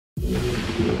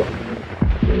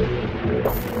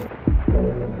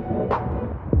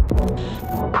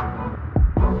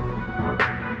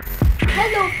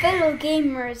Hello fellow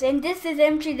gamers, and this is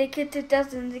MJDaKid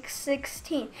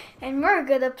 2016, and we're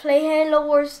gonna play Halo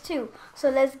Wars 2, so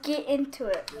let's get into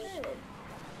it.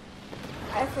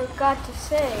 I forgot to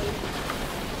say.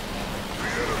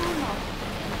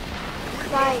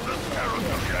 Right.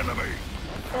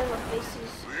 Fellow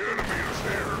faces. The enemy is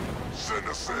here. Send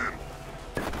us in.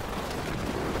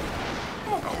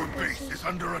 Our base is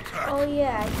under attack. Oh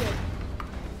yeah, I did.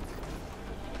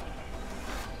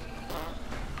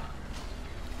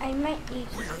 I might need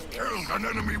to. We have killed an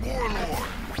enemy warlord.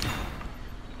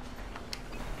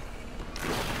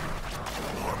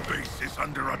 Our base is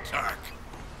under attack.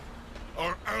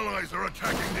 Our allies are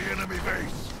attacking the enemy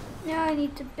base. Now I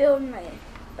need to build my.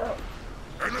 Oh.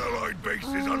 An allied base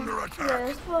is under attack. Yeah,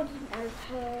 let's build an air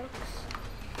packs.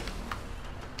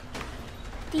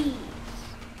 These.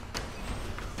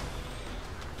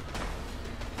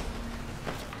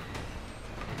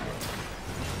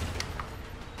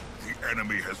 The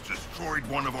enemy has destroyed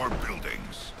one of our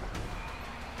buildings.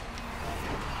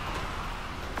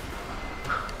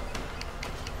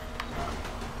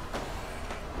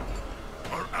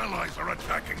 Our allies are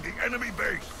attacking the enemy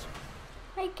base.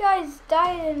 My guys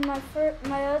died in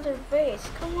my other base.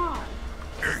 Come on.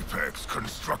 Apex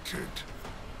constructed.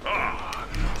 Ah,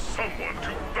 someone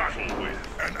to battle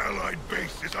with. An allied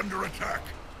base is under attack.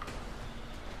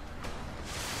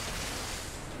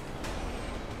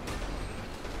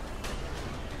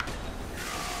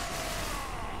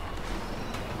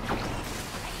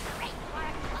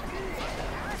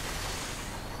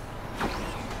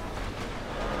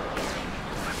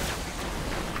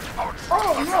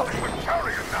 Oh no! We're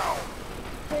carrying now.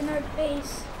 They're in our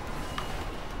base.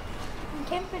 I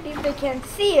can't believe they can't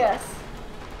see us.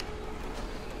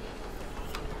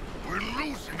 We're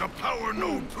losing a power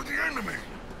node to the enemy.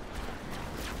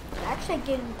 We're actually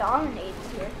getting dominated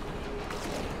here.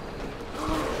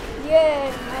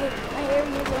 Yeah, my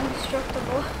area is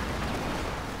indestructible.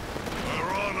 Our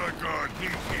honor guard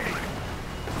needs healing.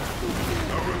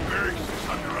 Our base is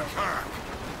under attack.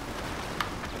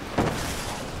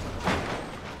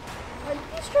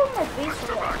 Destroy my base.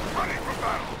 Mr. Back, ready for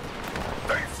battle.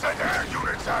 They've sent air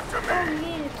units after Oh, we me.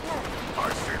 need attack. I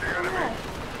see the enemy.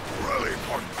 Rally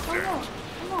point Come set. on.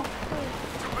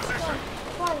 To position.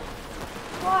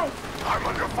 Why? I'm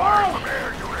under fire from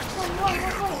air units. Come on.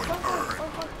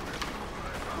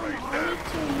 Right I then. need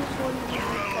to use one of Our these.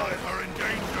 allies are in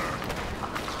danger.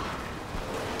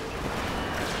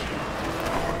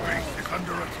 Our base is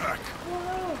under attack.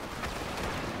 Whoa.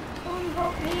 Come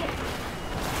help me.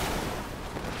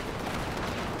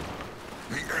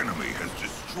 The enemy has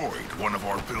destroyed one of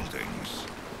our buildings.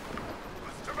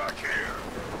 Mr. Back here.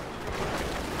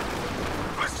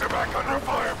 Mr. Back under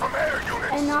fire from air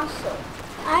units. And also,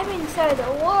 I'm inside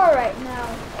a war right now,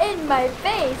 in my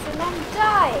base, and I'm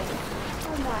dying.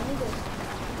 Oh no, I need to.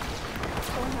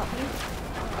 Someone help me.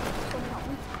 Someone help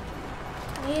me.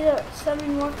 I need to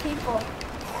summon more people.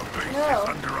 Our base No. is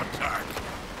under attack.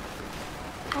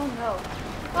 Oh no.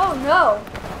 Oh no.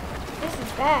 This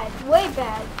is bad. Way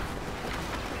bad.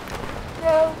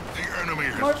 No. The enemy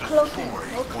has More cloaking.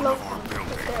 destroyed More one of our cloaking.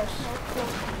 buildings. There's more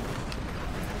cloaking.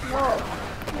 No.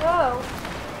 No.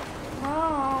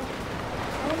 No.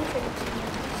 Anything to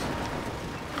units.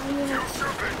 My units.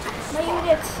 Future victims My spotted.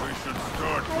 units. We should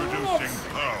start My producing units.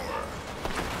 power.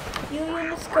 You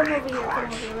units, come over here. Come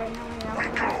over here right now.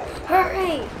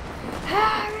 Hurry!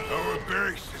 Hurry! Our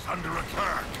base is under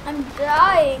attack. I'm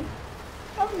dying.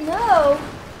 Oh no.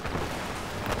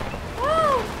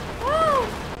 Oh! Oh!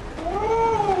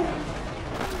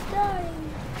 I'm dying.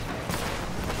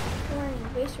 Warning,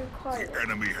 base The required.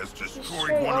 enemy has destroyed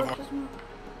Destroy one all of our...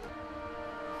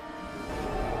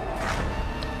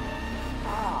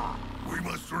 We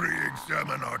must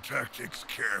re-examine our tactics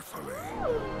carefully.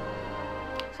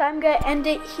 So I'm gonna end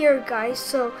it here, guys.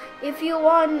 So if you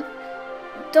want,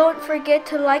 don't forget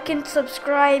to like and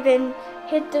subscribe and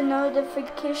hit the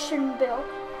notification bell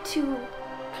to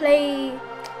play,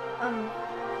 I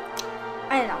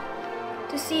don't know,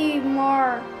 to see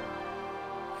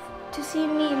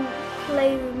me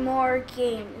play more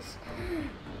games.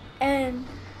 And